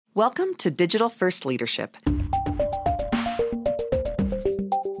Welcome to Digital First Leadership, the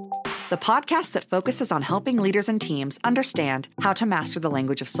podcast that focuses on helping leaders and teams understand how to master the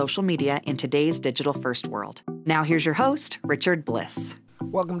language of social media in today's digital first world. Now here's your host, Richard Bliss.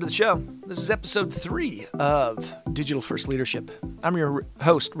 Welcome to the show. This is episode 3 of Digital First Leadership. I'm your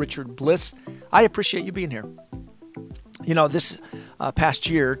host, Richard Bliss. I appreciate you being here. You know, this past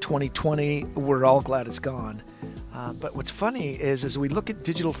year, 2020, we're all glad it's gone. But what's funny is, as we look at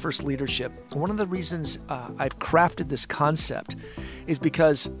digital first leadership, one of the reasons I've crafted this concept is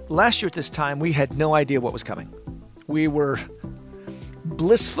because last year at this time, we had no idea what was coming. We were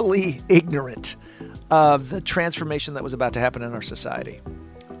blissfully ignorant of the transformation that was about to happen in our society.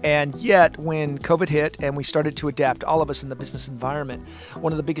 And yet, when COVID hit and we started to adapt, all of us in the business environment,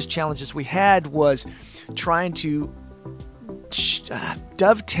 one of the biggest challenges we had was trying to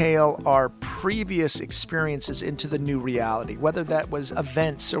dovetail our previous experiences into the new reality, whether that was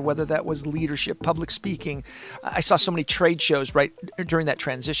events or whether that was leadership, public speaking. I saw so many trade shows right during that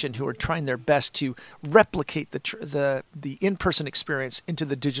transition who were trying their best to replicate the in-person experience into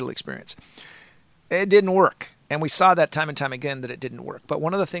the digital experience. It didn't work. And we saw that time and time again that it didn't work. But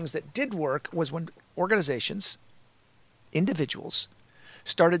one of the things that did work was when organizations, individuals,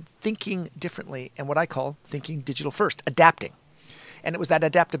 started thinking differently and what I call thinking digital first, adapting. And it was that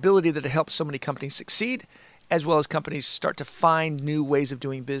adaptability that helped so many companies succeed, as well as companies start to find new ways of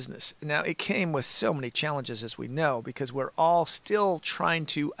doing business. Now, it came with so many challenges, as we know, because we're all still trying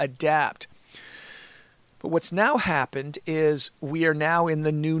to adapt. But what's now happened is we are now in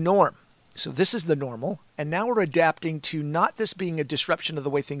the new norm. So this is the normal, and now we're adapting to not this being a disruption of the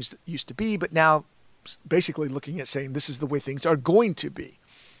way things used to be, but now basically looking at saying this is the way things are going to be.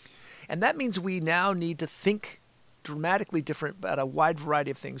 And that means we now need to think dramatically different about a wide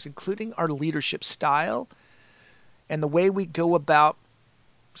variety of things, including our leadership style and the way we go about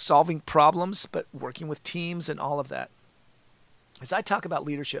solving problems, but working with teams and all of that. As I talk about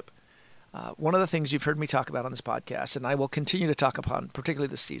leadership, one of the things you've heard me talk about on this podcast, and I will continue to talk upon, particularly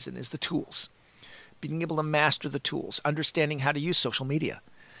this season, is the tools. Being able to master the tools, understanding how to use social media,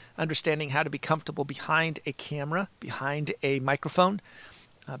 understanding how to be comfortable behind a camera, behind a microphone,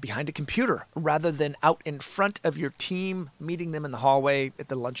 behind a computer, rather than out in front of your team, meeting them in the hallway, at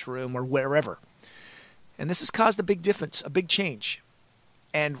the lunchroom, or wherever. And this has caused a big difference, a big change.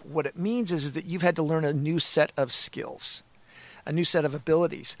 And what it means is that you've had to learn a new set of skills, a new set of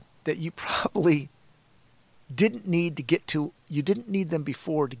abilities that you probably didn't need to get to. You didn't need them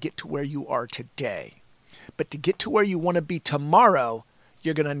before to get to where you are today. But to get to where you want to be tomorrow,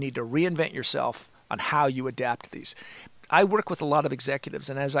 you're going to need to reinvent yourself on how you adapt these. I work with a lot of executives,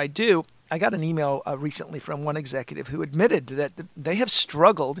 and as I do, I got an email recently from one executive who admitted that they have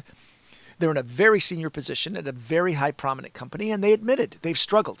struggled. They're in a very senior position at a very high prominent company, and they admitted they've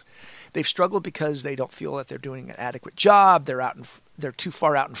struggled. They've struggled because they don't feel that they're doing an adequate job. They're too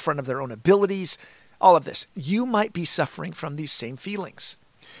far out in front of their own abilities. All of this. You might be suffering from these same feelings,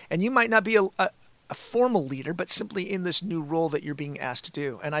 and you might not be a formal leader, but simply in this new role that you're being asked to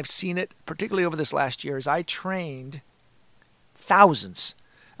do. And I've seen it particularly over this last year as I trained thousands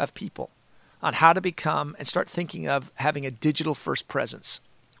of people on how to become and start thinking of having a digital first presence,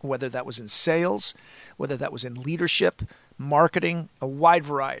 whether that was in sales, whether that was in leadership, marketing, a wide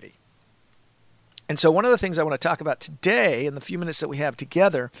variety. And so one of the things I want to talk about today in the few minutes that we have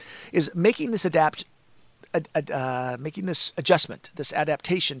together is making this adjustment, this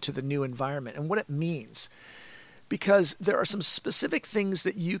adaptation to the new environment and what it means. Because there are some specific things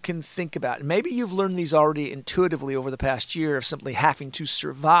that you can think about. And maybe you've learned these already intuitively over the past year of simply having to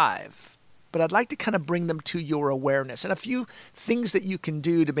survive. But I'd like to kind of bring them to your awareness and a few things that you can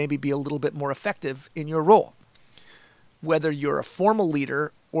do to maybe be a little bit more effective in your role. Whether you're a formal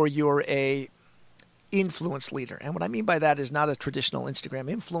leader or you're a influence leader. And what I mean by that is not a traditional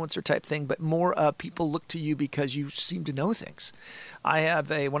Instagram influencer type thing, but more people look to you because you seem to know things. I have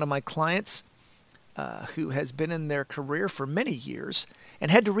one of my clients who has been in their career for many years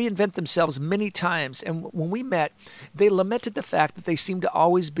and had to reinvent themselves many times. And when we met, they lamented the fact that they seemed to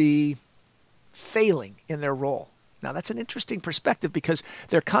always be failing in their role. Now, that's an interesting perspective because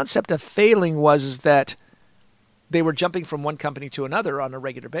their concept of failing was that they were jumping from one company to another on a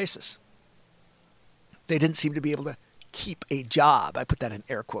regular basis. They didn't seem to be able to keep a job. I put that in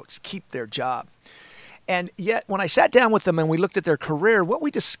air quotes, keep their job. And yet, when I sat down with them and we looked at their career, what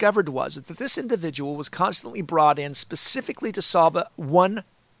we discovered was that this individual was constantly brought in specifically to solve one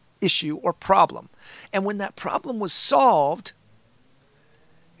issue or problem. And when that problem was solved,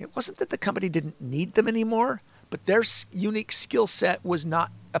 it wasn't that the company didn't need them anymore, but their unique skill set was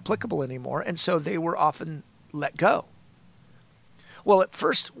not applicable anymore, and so they were often let go. Well, at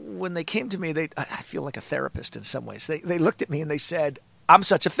first, when they came to me, I feel like a therapist in some ways. They looked at me and they said, I'm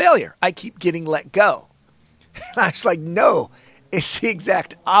such a failure. I keep getting let go. And I was like, no, it's the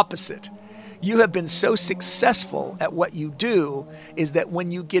exact opposite. You have been so successful at what you do is that when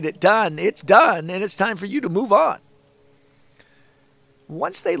you get it done, it's done, and it's time for you to move on.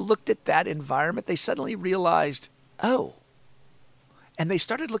 Once they looked at that environment, they suddenly realized, oh, and they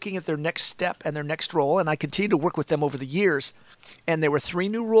started looking at their next step and their next role, and I continued to work with them over the years, and there were 3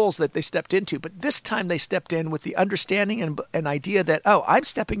 new roles that they stepped into, but this time they stepped in with the understanding and an idea that, oh, I'm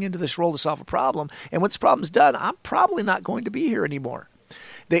stepping into this role to solve a problem, and when this problem's done, I'm probably not going to be here anymore.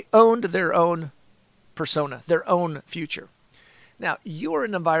 They owned their own persona, their own future. Now, you're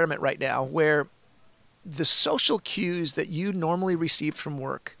in an environment right now where the social cues that you normally received from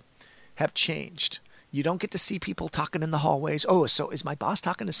work have changed. You don't get to see people talking in the hallways. Oh, so is my boss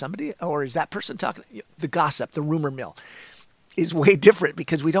talking to somebody? Or is that person talking? The gossip, the rumor mill is way different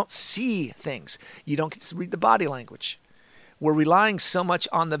because we don't see things. You don't get to read the body language. We're relying so much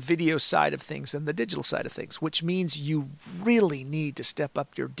on the video side of things and the digital side of things, which means you really need to step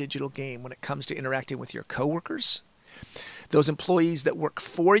up your digital game when it comes to interacting with your coworkers, those employees that work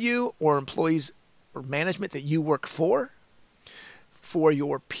for you or employees or management that you work for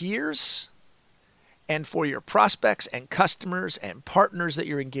your peers, and for your prospects and customers and partners that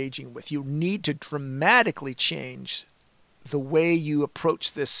you're engaging with. You need to dramatically change the way you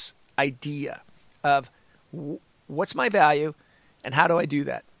approach this idea of what's my value and how do I do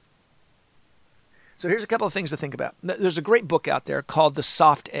that? So here's a couple of things to think about. There's a great book out there called The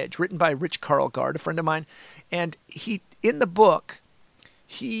Soft Edge, written by Rich Karlgaard, a friend of mine. And in the book,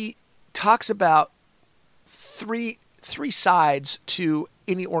 he talks about three sides to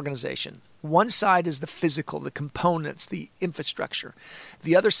any organization. One side is the physical, the components, the infrastructure.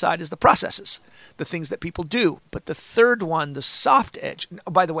 The other side is the processes, the things that people do. But the third one, the soft edge,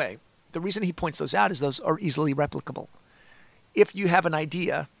 by the way, the reason he points those out is those are easily replicable. If you have an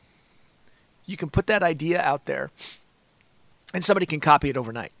idea, you can put that idea out there and somebody can copy it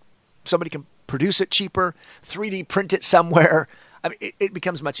overnight. Somebody can produce it cheaper, 3D print it somewhere. I mean, it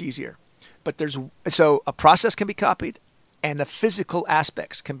becomes much easier. But so a process can be copied and the physical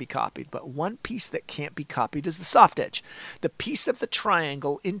aspects can be copied. But one piece that can't be copied is the soft edge, the piece of the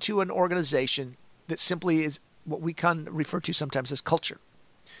triangle into an organization that simply is what we can refer to sometimes as culture.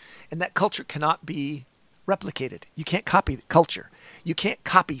 And that culture cannot be replicated. You can't copy the culture. You can't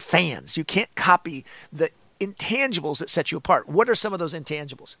copy fans. You can't copy the intangibles that set you apart. What are some of those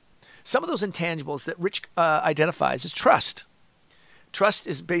intangibles? Some of those intangibles that Rich identifies is trust. Trust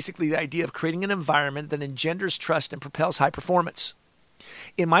is basically the idea of creating an environment that engenders trust and propels high performance.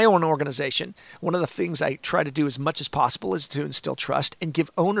 In my own organization, one of the things I try to do as much as possible is to instill trust and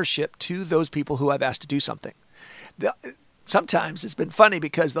give ownership to those people who I've asked to do something. Sometimes it's been funny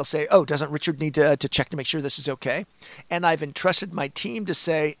because they'll say, oh, doesn't Richard need to check to make sure this is okay? And I've entrusted my team to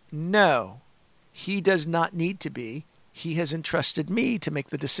say, no, he does not need to be. He has entrusted me to make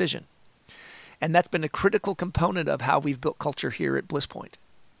the decision. And that's been a critical component of how we've built culture here at Bliss Point.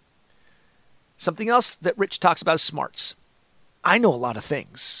 Something else that Rich talks about is smarts. I know a lot of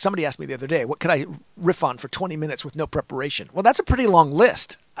things. Somebody asked me the other day, what could I riff on for 20 minutes with no preparation? Well, that's a pretty long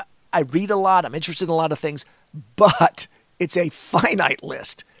list. I read a lot. I'm interested in a lot of things, but it's a finite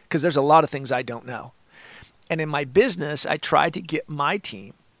list because there's a lot of things I don't know. And in my business, I try to get my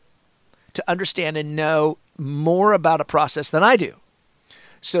team to understand and know more about a process than I do,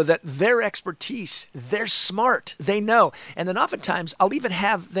 so that their expertise, they're smart, they know. And then oftentimes I'll even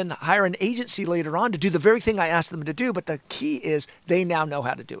hire an agency later on to do the very thing I asked them to do, but the key is they now know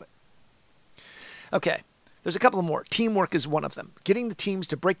how to do it. Okay, there's a couple more. Teamwork is one of them. Getting the teams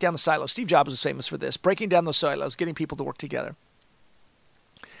to break down the silos. Steve Jobs was famous for this, breaking down those silos, getting people to work together.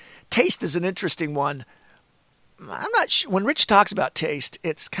 Taste is an interesting one. I'm not sure. When Rich talks about taste,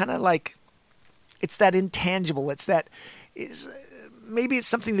 it's kind of like, it's that intangible. Maybe it's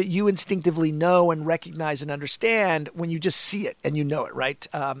something that you instinctively know and recognize and understand when you just see it and you know it, right?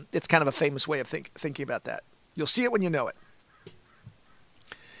 It's kind of a famous way of thinking about that. You'll see it when you know it.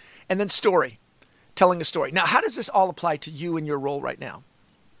 And then story, telling a story. Now, how does this all apply to you in your role right now?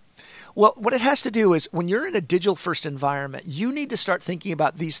 Well, what it has to do is when you're in a digital-first environment, you need to start thinking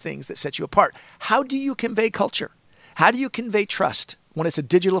about these things that set you apart. How do you convey culture? How do you convey trust when it's a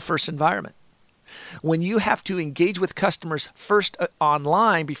digital-first environment? When you have to engage with customers first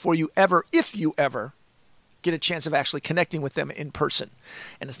online before you ever, if you ever, get a chance of actually connecting with them in person.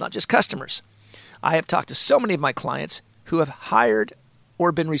 And it's not just customers. I have talked to so many of my clients who have hired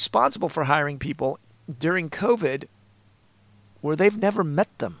or been responsible for hiring people during COVID where they've never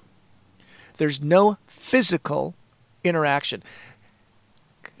met them. There's no physical interaction.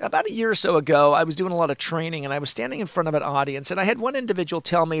 About a year or so ago, I was doing a lot of training and I was standing in front of an audience and I had one individual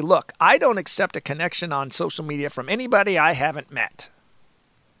tell me, look, I don't accept a connection on social media from anybody I haven't met.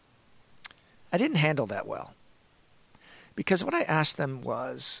 I didn't handle that well because what I asked them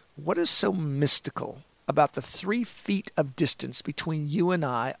was, what is so mystical about the 3 feet of distance between you and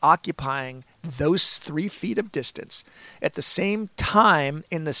I occupying those 3 feet of distance at the same time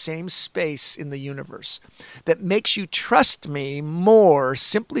in the same space in the universe that makes you trust me more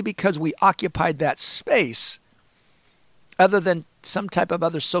simply because we occupied that space other than some type of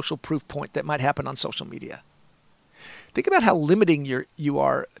other social proof point that might happen on social media? Think about how limiting you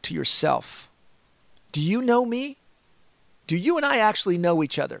are to yourself. Do you know me? Do you and I actually know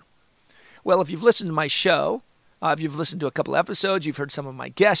each other? Well, if you've listened to my show, if you've listened to a couple episodes, you've heard some of my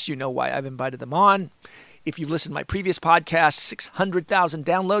guests, you know why I've invited them on. If you've listened to my previous podcast, 600,000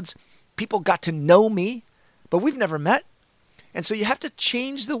 downloads, people got to know me, but we've never met. And so you have to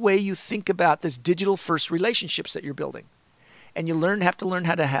change the way you think about this digital first relationships that you're building. And you have to learn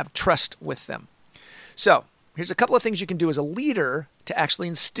how to have trust with them. So here's a couple of things you can do as a leader to actually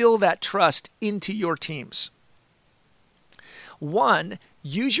instill that trust into your teams. 1,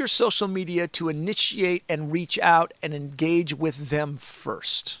 use your social media to initiate and reach out and engage with them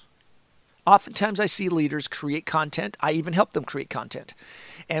first. Oftentimes I see leaders create content. I even help them create content.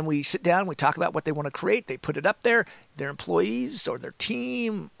 And we sit down, we talk about what they want to create. They put it up there. Their employees or their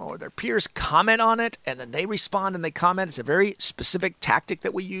team or their peers comment on it, and then they respond and they comment. It's a very specific tactic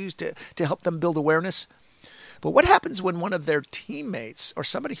that we use to help them build awareness. But what happens when one of their teammates or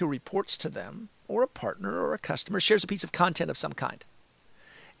somebody who reports to them or a partner or a customer shares a piece of content of some kind?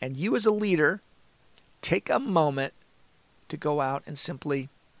 And you as a leader, take a moment to go out and simply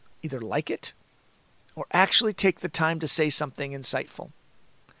either like it or actually take the time to say something insightful.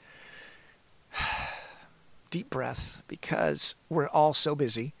 Deep breath, because we're all so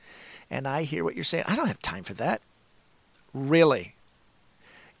busy. And I hear what you're saying. I don't have time for that. Really?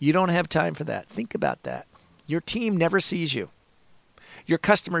 You don't have time for that. Think about that. Your team never sees you. Your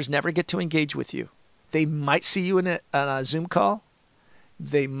customers never get to engage with you. They might see you on a Zoom call.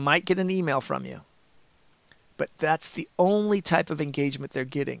 They might get an email from you. But that's the only type of engagement they're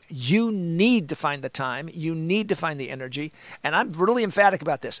getting. You need to find the time. You need to find the energy. And I'm really emphatic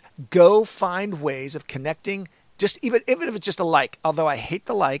about this. Go find ways of connecting, just even if it's just a like, although I hate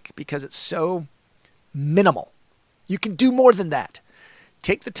the like because it's so minimal. You can do more than that.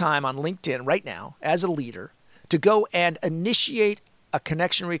 Take the time on LinkedIn right now as a leader to go and initiate a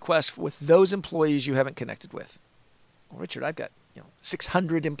connection request with those employees you haven't connected with. Well, Richard, I've got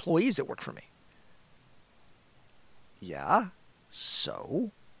 600 employees that work for me. Yeah,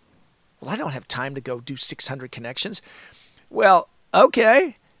 so? Well, I don't have time to go do 600 connections. Well,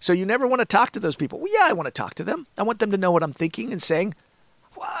 okay. So you never want to talk to those people. Well, yeah, I want to talk to them. I want them to know what I'm thinking and saying.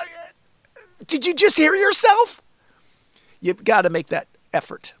 Well, did you just hear yourself? You've got to make that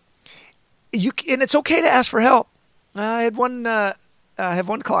effort. And it's okay to ask for help. I have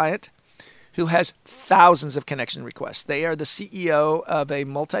one client who has thousands of connection requests. They are the CEO of a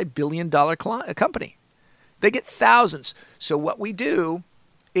multi-billion-dollar company. They get thousands. So what we do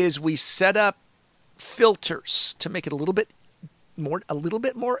is we set up filters to make it a little bit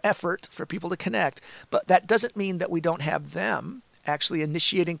more effort for people to connect. But that doesn't mean that we don't have them actually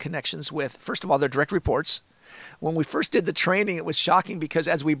initiating connections with, first of all, their direct reports. When we first did the training, it was shocking because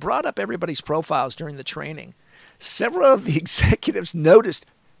as we brought up everybody's profiles during the training, several of the executives noticed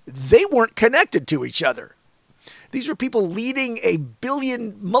they weren't connected to each other. These were people leading a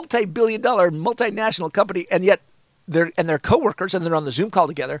multi-billion-dollar multinational company, and yet they're coworkers and they're on the Zoom call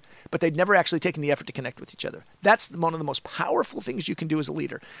together, but they'd never actually taken the effort to connect with each other. That's one of the most powerful things you can do as a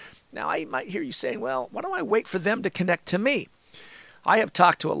leader. Now, I might hear you saying, well, why don't I wait for them to connect to me? I have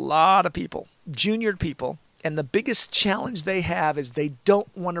talked to a lot of people, junior people, and the biggest challenge they have is they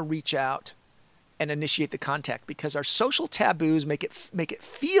don't want to reach out and initiate the contact because our social taboos make it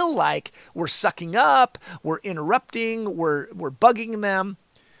feel like we're sucking up, we're interrupting, we're bugging them,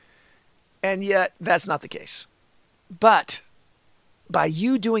 and yet that's not the case. But by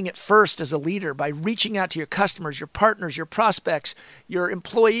you doing it first as a leader, by reaching out to your customers, your partners, your prospects, your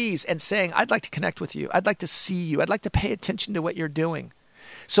employees, and saying, I'd like to connect with you, I'd like to see you, I'd like to pay attention to what you're doing.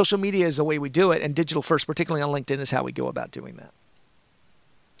 Social media is the way we do it, and digital first, particularly on LinkedIn, is how we go about doing that.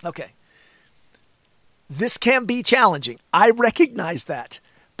 Okay. This can be challenging. I recognize that.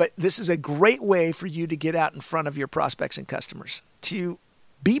 But this is a great way for you to get out in front of your prospects and customers, to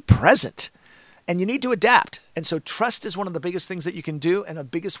be present. And you need to adapt. And so trust is one of the biggest things that you can do and the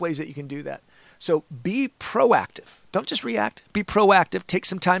biggest ways that you can do that. So be proactive. Don't just react. Be proactive. Take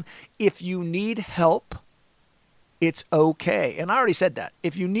some time. If you need help, it's okay. And I already said that.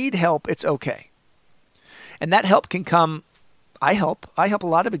 If you need help, it's okay. And that help can come, I help a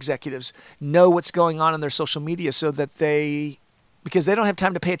lot of executives know what's going on in their social media so that because they don't have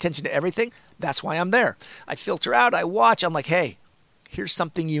time to pay attention to everything, that's why I'm there. I filter out, I watch, I'm like, hey, here's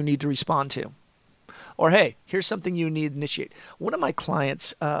something you need to respond to. Or, hey, here's something you need to initiate. One of my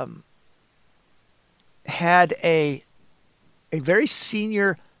clients had a very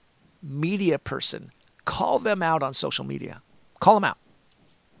senior media person call them out on social media. Call them out.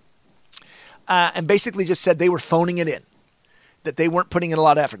 And basically just said they were phoning it in, that they weren't putting in a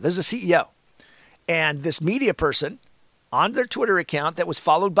lot of effort. This is a CEO. And this media person on their Twitter account that was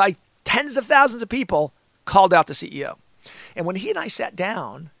followed by tens of thousands of people called out the CEO. And when he and I sat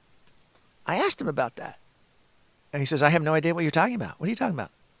down, I asked him about that. And he says, I have no idea what you're talking about. What are you talking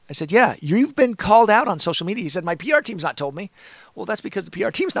about? I said, yeah, you've been called out on social media. He said, my PR team's not told me. Well, that's because the PR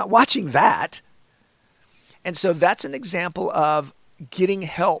team's not watching that. And so that's an example of getting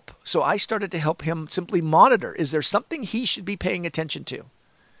help. So I started to help him simply monitor. Is there something he should be paying attention to?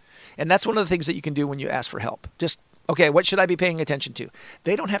 And that's one of the things that you can do when you ask for help. Just, okay, what should I be paying attention to?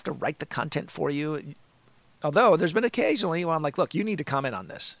 They don't have to write the content for you. Although there's been occasionally where I'm like, look, you need to comment on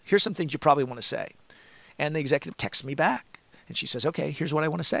this. Here's some things you probably want to say. And the executive texts me back. And she says, okay, here's what I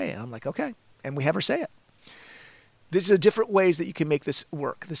want to say. And I'm like, okay. And we have her say it. This is different ways that you can make this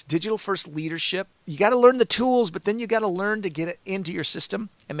work. This digital first leadership, you got to learn the tools, but then you got to learn to get it into your system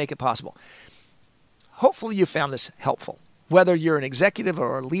and make it possible. Hopefully you found this helpful, whether you're an executive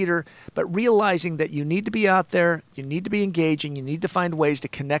or a leader, but realizing that you need to be out there, you need to be engaging, you need to find ways to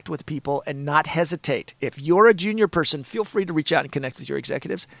connect with people and not hesitate. If you're a junior person, feel free to reach out and connect with your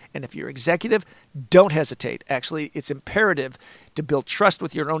executives. And if you're executive, don't hesitate. Actually, it's imperative to build trust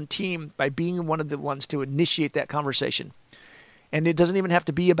with your own team by being one of the ones to initiate that conversation. And it doesn't even have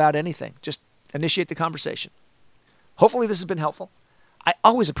to be about anything. Just initiate the conversation. Hopefully this has been helpful. I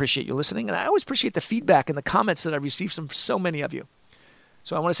always appreciate you listening, and I always appreciate the feedback and the comments that I received from so many of you.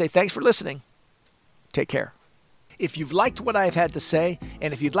 So I want to say thanks for listening. Take care. If you've liked what I've had to say,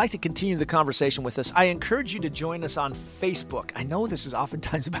 and if you'd like to continue the conversation with us, I encourage you to join us on Facebook. I know this is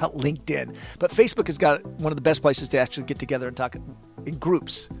oftentimes about LinkedIn, but Facebook has got one of the best places to actually get together and talk in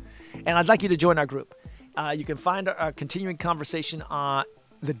groups. And I'd like you to join our group. You can find our continuing conversation on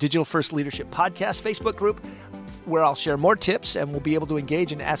the Digital First Leadership Podcast Facebook group, where I'll share more tips and we'll be able to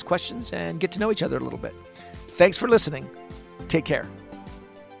engage and ask questions and get to know each other a little bit. Thanks for listening. Take care.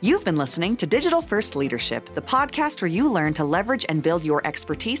 You've been listening to Digital First Leadership, the podcast where you learn to leverage and build your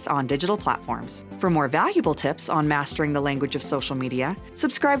expertise on digital platforms. For more valuable tips on mastering the language of social media,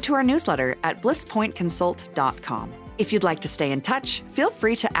 subscribe to our newsletter at blisspointconsult.com. If you'd like to stay in touch, feel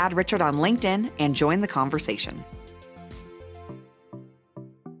free to add Richard on LinkedIn and join the conversation.